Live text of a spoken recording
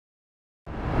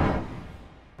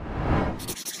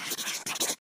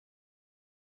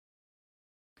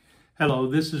Hello,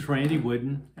 this is Randy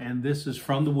Wooden, and this is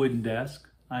From the Wooden Desk.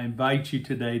 I invite you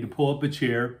today to pull up a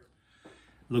chair.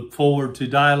 Look forward to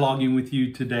dialoguing with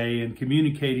you today and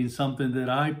communicating something that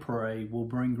I pray will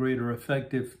bring greater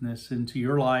effectiveness into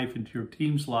your life, into your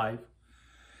team's life.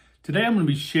 Today I'm going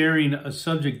to be sharing a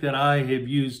subject that I have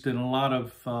used in a lot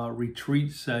of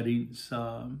retreat settings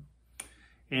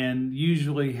and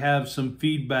usually have some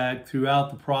feedback throughout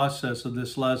the process of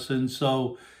this lesson.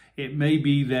 So it may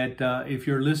be that if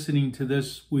you're listening to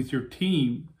this with your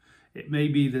team, it may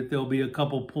be that there'll be a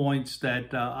couple points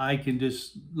that I can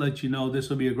just let you know this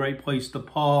will be a great place to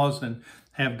pause and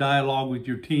have dialogue with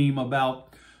your team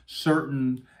about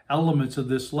certain elements of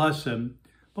this lesson.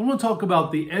 But I want to talk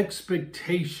about the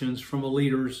expectations from a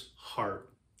leader's heart.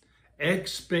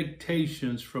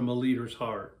 Expectations from a leader's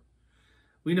heart.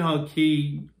 We know how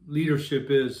key leadership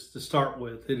is to start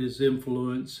with. It is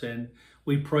influence, and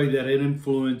we pray that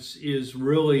influence is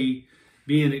really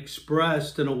being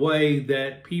expressed in a way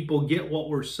that people get what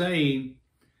we're saying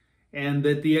and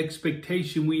that the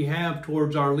expectation we have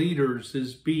towards our leaders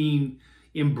is being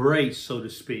embraced, so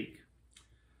to speak.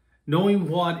 Knowing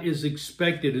what is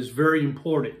expected is very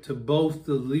important to both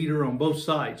the leader on both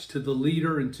sides, to the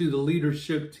leader and to the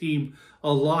leadership team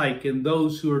alike, and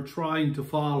those who are trying to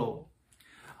follow.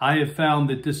 I have found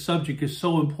that this subject is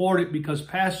so important because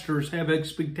pastors have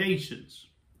expectations,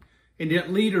 and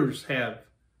yet leaders have,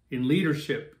 in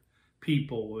leadership,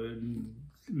 people and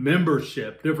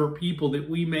membership, different people that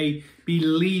we may be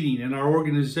leading in our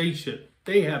organization,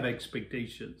 they have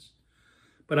expectations.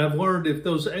 But I've learned if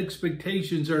those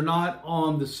expectations are not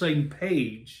on the same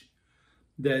page,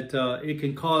 that it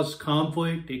can cause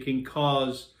conflict, it can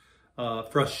cause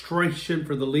frustration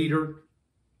for the leader.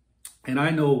 And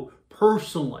I know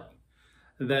personally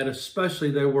that especially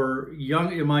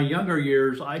in my younger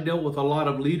years, I dealt with a lot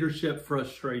of leadership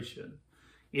frustration,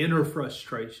 inner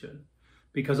frustration,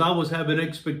 because I was having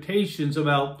expectations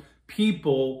about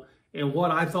people and what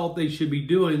I thought they should be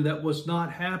doing that was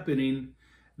not happening,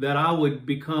 that I would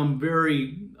become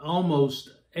very almost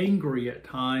angry at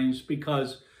times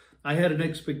because I had an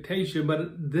expectation.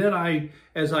 But then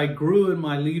as I grew in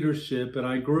my leadership and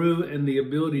I grew in the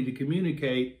ability to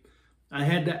communicate, I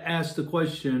had to ask the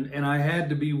question, and I had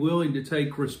to be willing to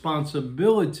take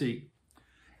responsibility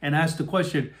and ask the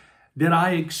question, did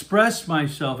I express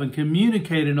myself and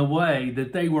communicate in a way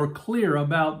that they were clear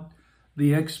about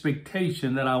the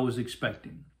expectation that I was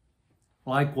expecting?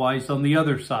 Likewise, on the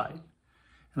other side.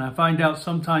 And I find out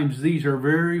sometimes these are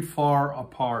very far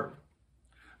apart.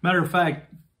 Matter of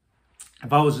fact,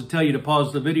 if I was to tell you to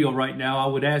pause the video right now, I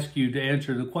would ask you to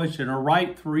answer the question or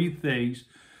write 3 things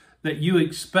that you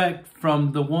expect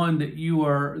from the one that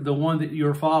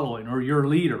you're following, or your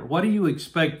leader. What do you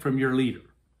expect from your leader?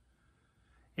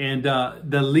 And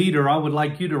the leader, I would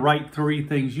like you to write 3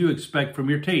 things you expect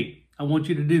from your team. I want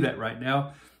you to do that right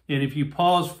now. And if you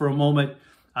pause for a moment,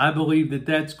 I believe that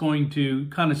that's going to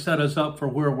kind of set us up for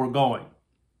where we're going.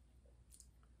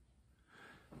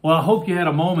 Well, I hope you had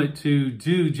a moment to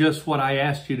do just what I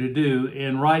asked you to do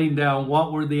in writing down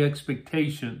what were the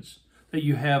expectations that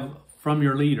you have from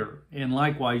your leader, and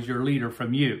likewise your leader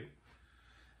from you.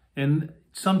 And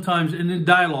sometimes, and then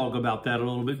dialogue about that a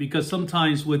little bit, because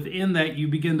sometimes within that you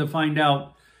begin to find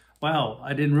out, wow,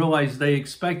 I didn't realize they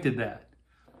expected that.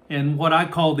 And what I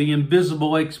call the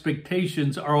invisible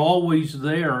expectations are always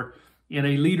there in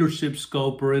a leadership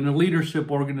scope or in a leadership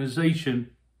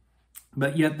organization,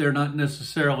 but yet they're not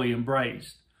necessarily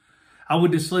embraced. I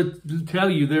would just tell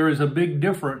you there is a big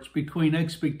difference between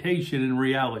expectation and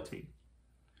reality.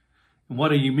 And what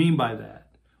do you mean by that?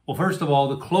 Well, first of all,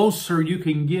 the closer you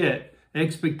can get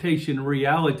expectation and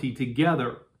reality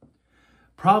together,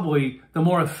 probably the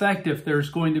more effective there's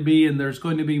going to be, and there's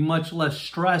going to be much less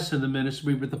stress in the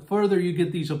ministry. But the further you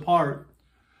get these apart,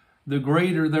 the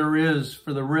greater there is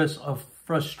for the risk of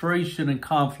frustration and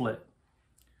conflict.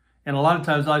 And a lot of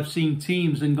times I've seen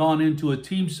teams and gone into a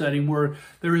team setting where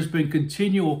there has been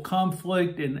continual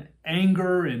conflict and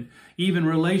anger and even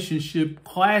relationship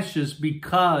clashes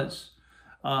because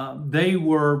they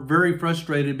were very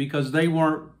frustrated because they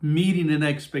weren't meeting an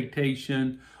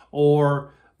expectation,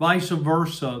 or vice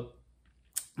versa,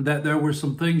 that there were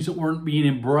some things that weren't being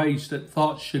embraced that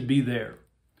thought should be there.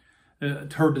 I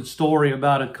heard a story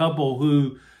about a couple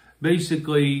who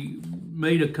basically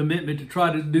made a commitment to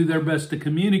try to do their best to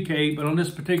communicate, but on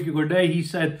this particular day he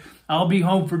said, I'll be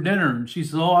home for dinner. And she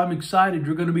said, oh, I'm excited,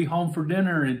 you're going to be home for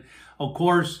dinner. And of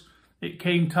course, it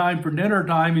came time for dinner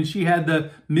time, and she had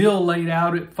the meal laid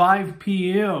out at 5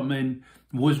 p.m. and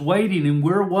was waiting. And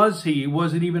where was he? He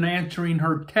wasn't even answering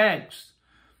her text.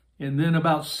 And then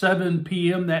about 7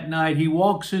 p.m. that night, he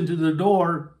walks into the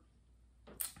door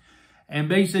and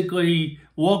basically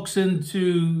walks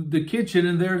into the kitchen,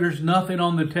 and there's nothing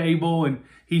on the table, and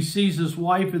he sees his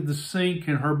wife at the sink,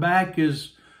 and her back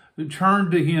is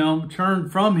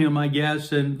turned from him, I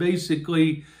guess, and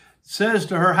basically says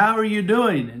to her, "How are you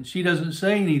doing?" And she doesn't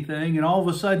say anything, and all of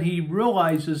a sudden he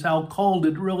realizes how cold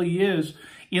it really is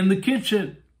in the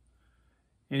kitchen.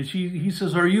 And he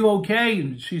says, "Are you okay?"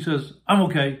 And she says, "I'm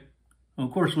okay." And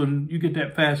of course, when you get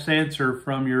that fast answer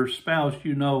from your spouse,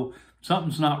 you know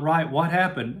something's not right. What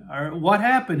happened? What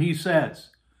happened, he says.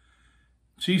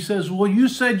 She says, "Well, you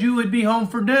said you would be home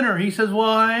for dinner." He says, "Well,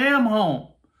 I am home."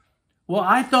 "Well,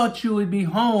 I thought you would be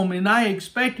home, and I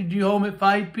expected you home at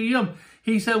 5 p.m.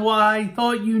 He said, "Well, I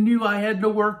thought you knew I had to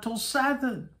work till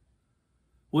 7.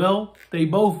 Well, they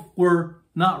both were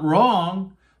not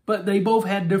wrong, but they both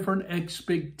had different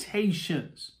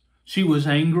expectations. She was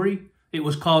angry. It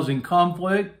was causing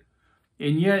conflict.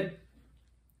 And yet,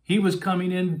 he was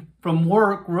coming in from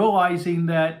work realizing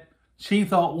that she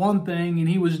thought one thing and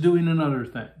he was doing another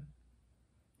thing.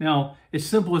 Now, as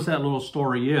simple as that little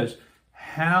story is,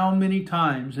 how many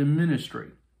times in ministry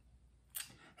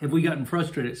have we gotten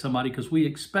frustrated at somebody because we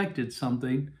expected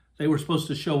something they were supposed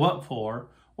to show up for,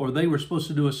 or they were supposed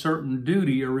to do a certain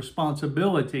duty or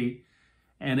responsibility,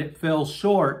 and it fell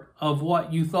short of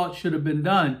what you thought should have been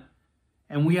done,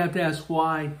 and we have to ask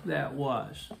why that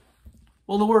was.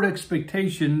 Well, the word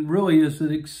expectation really is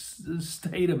a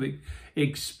state of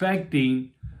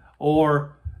expecting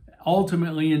or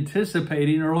ultimately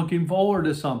anticipating or looking forward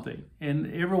to something.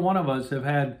 And every one of us have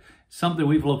had something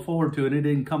we've looked forward to and it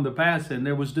didn't come to pass, and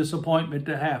there was disappointment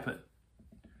to happen.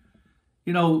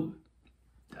 You know,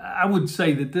 I would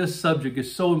say that this subject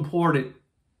is so important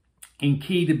and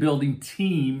key to building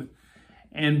team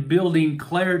and building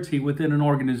clarity within an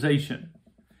organization.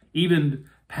 Even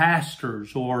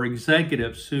pastors or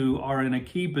executives who are in a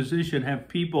key position have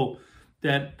people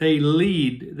that they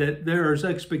lead, that there's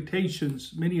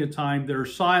expectations many a time that are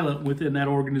silent within that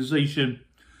organization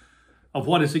of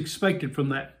what is expected from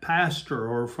that pastor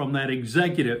or from that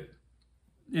executive.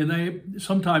 And they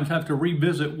sometimes have to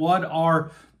revisit what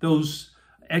are those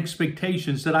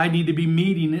expectations that I need to be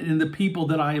meeting in the people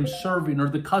that I am serving or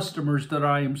the customers that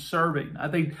I am serving. I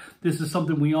think this is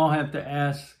something we all have to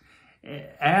ask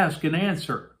and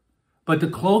answer. But the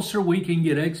closer we can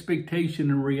get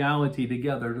expectation and reality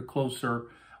together,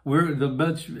 the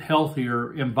much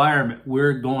healthier environment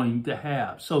we're going to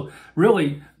have. So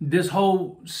really, this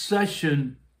whole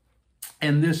session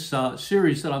and this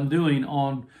series that I'm doing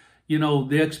on,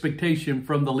 the expectation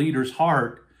from the leader's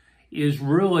heart is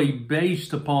really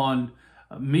based upon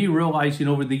me realizing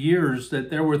over the years that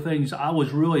there were things I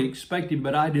was really expecting,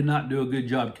 but I did not do a good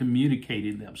job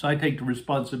communicating them. So I take the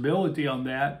responsibility on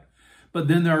that. But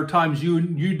then there are times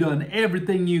you've done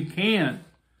everything you can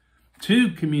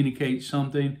to communicate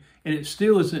something and it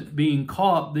still isn't being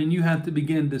caught. Then you have to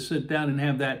begin to sit down and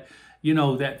have that,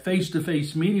 that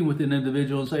face-to-face meeting with an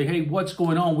individual and say, "Hey, what's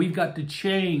going on? We've got to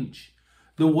change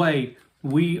the way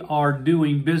we are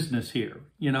doing business here."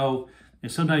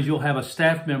 And sometimes you'll have a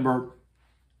staff member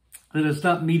that is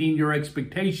not meeting your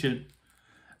expectation,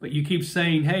 but you keep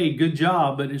saying, "Hey, good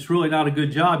job," but it's really not a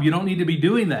good job. You don't need to be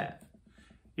doing that.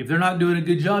 If they're not doing a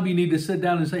good job, you need to sit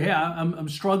down and say, "Hey, I'm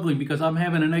struggling because I'm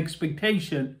having an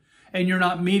expectation and you're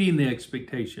not meeting the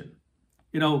expectation."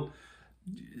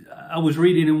 I was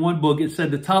reading in one book, it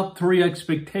said the top 3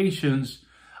 expectations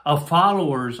of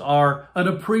followers are an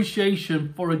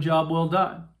appreciation for a job well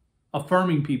done,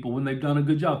 affirming people when they've done a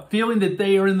good job, feeling that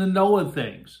they are in the know of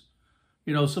things.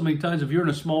 So many times if you're in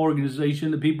a small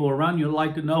organization, the people around you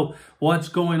like to know what's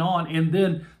going on, and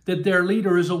then that their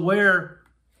leader is aware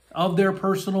of their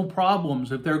personal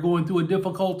problems. If they're going through a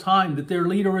difficult time, that their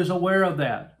leader is aware of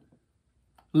that.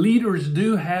 Leaders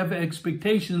do have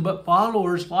expectations, but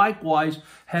followers likewise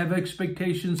have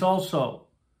expectations also.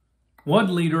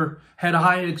 One leader had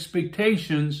high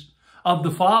expectations of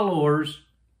the followers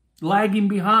lagging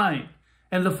behind.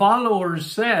 And the followers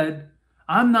said,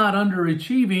 "I'm not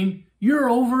underachieving, you're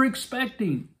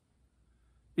over-expecting."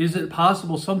 Is it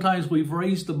possible sometimes we've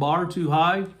raised the bar too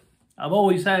high? I've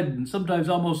always had, and sometimes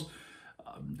almost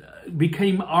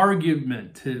became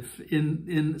argumentative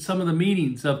in some of the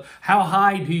meetings of how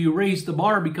high do you raise the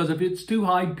bar, because if it's too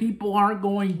high, people aren't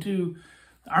going to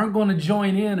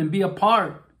join in and be a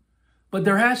part. But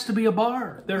there has to be a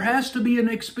bar. There has to be an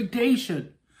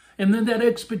expectation. And then that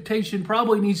expectation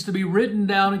probably needs to be written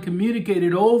down and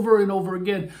communicated over and over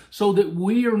again so that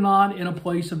we are not in a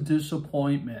place of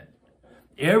disappointment.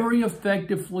 Every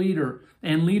effective leader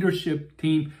and leadership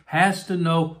team has to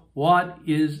know what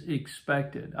is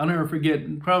expected. I'll never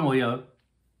forget, probably a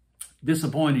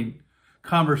disappointing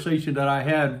conversation that I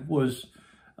had was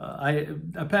I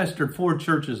pastored 4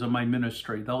 churches in my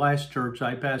ministry. The last church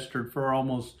I pastored for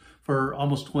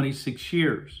almost 26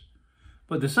 years.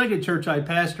 But the second church I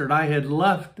pastored, I had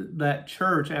left that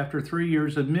church after 3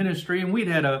 years of ministry, and we'd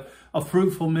had a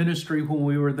fruitful ministry when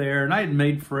we were there, and I had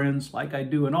made friends like I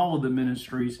do in all of the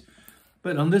ministries.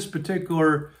 But on this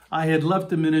particular, I had left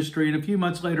the ministry, and a few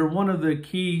months later, one of the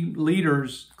key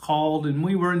leaders called, and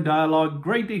we were in dialogue.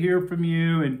 Great to hear from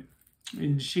you.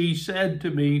 And she said to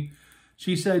me,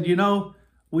 she said, you know,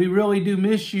 we really do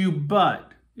miss you,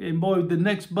 but, and boy, the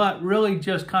next but really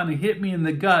just kind of hit me in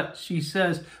the gut. She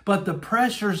says, but the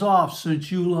pressure's off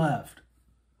since you left.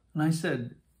 And I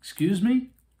said, excuse me?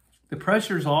 The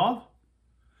pressure's off?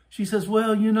 She says,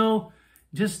 well, you know,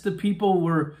 just the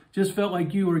people just felt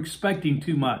like you were expecting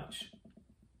too much.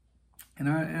 And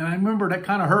I remember that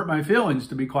kind of hurt my feelings,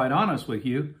 to be quite honest with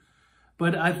you.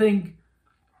 But I think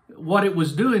what it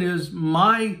was doing is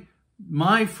my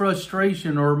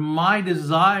frustration or my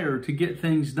desire to get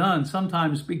things done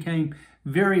sometimes became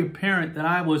very apparent, that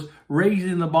I was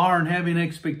raising the bar and having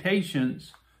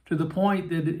expectations to the point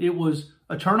that it was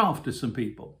a turnoff to some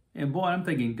people. And boy, I'm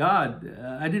thinking, God,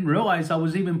 I didn't realize I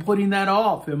was even putting that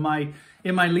off in my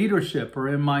leadership or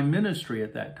in my ministry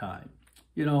at that time.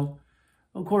 You know,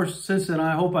 of course, since then,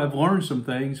 I hope I've learned some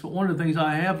things. But one of the things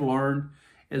I have learned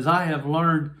is I have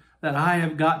learned that I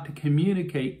have got to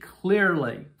communicate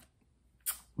clearly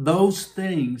those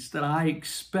things that I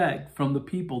expect from the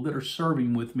people that are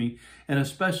serving with me, and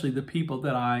especially the people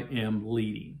that I am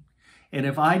leading. And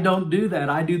if I don't do that,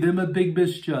 I do them a big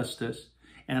misjustice,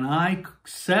 and I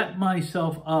set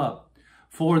myself up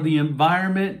for the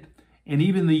environment and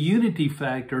even the unity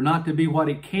factor not to be what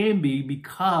it can be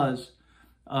because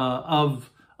of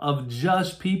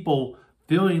just people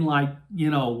feeling like, you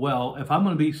know, well, if I'm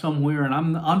going to be somewhere and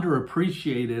I'm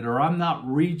underappreciated or I'm not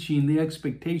reaching the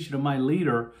expectation of my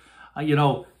leader, you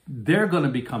know, they're going to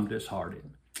become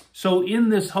disheartened. So in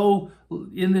this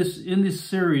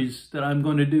series that I'm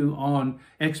going to do on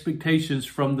expectations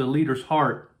from the leader's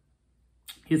heart,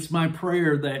 it's my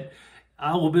prayer that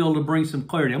I will be able to bring some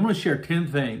clarity. I'm going to share 10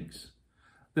 things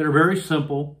that are very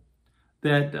simple,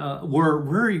 that were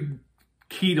very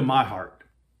key to my heart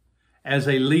as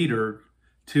a leader,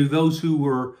 to those who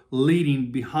were leading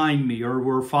behind me or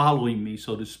were following me,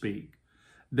 so to speak,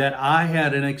 that I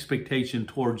had an expectation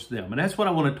towards them. And that's what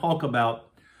I want to talk about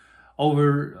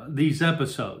over these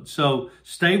episodes. So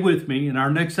stay with me. In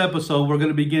our next episode, we're going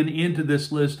to begin into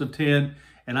this list of 10.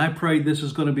 And I pray this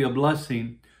is going to be a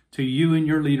blessing to you and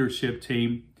your leadership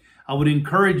team. I would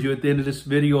encourage you at the end of this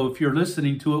video, if you're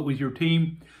listening to it with your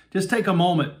team, just take a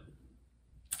moment,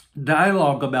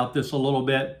 dialogue about this a little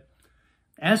bit.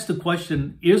 Ask the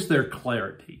question, is there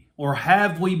clarity? Or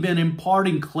have we been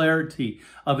imparting clarity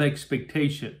of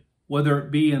expectation, whether it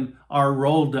be in our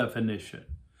role definition,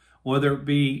 whether it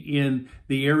be in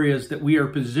the areas that we are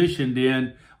positioned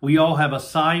in? We all have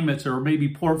assignments or maybe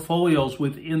portfolios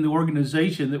within the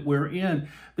organization that we're in,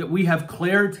 that we have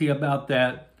clarity about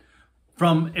that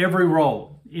from every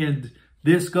role. And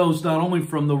this goes not only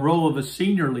from the role of a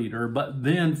senior leader, but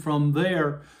then from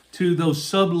there to those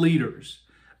sub-leaders,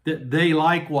 that they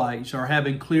likewise are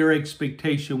having clear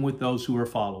expectation with those who are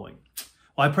following.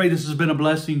 Well, I pray this has been a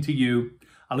blessing to you.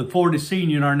 I look forward to seeing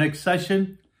you in our next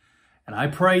session. And I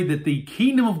pray that the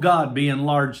kingdom of God be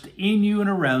enlarged in you and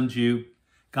around you.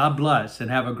 God bless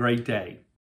and have a great day.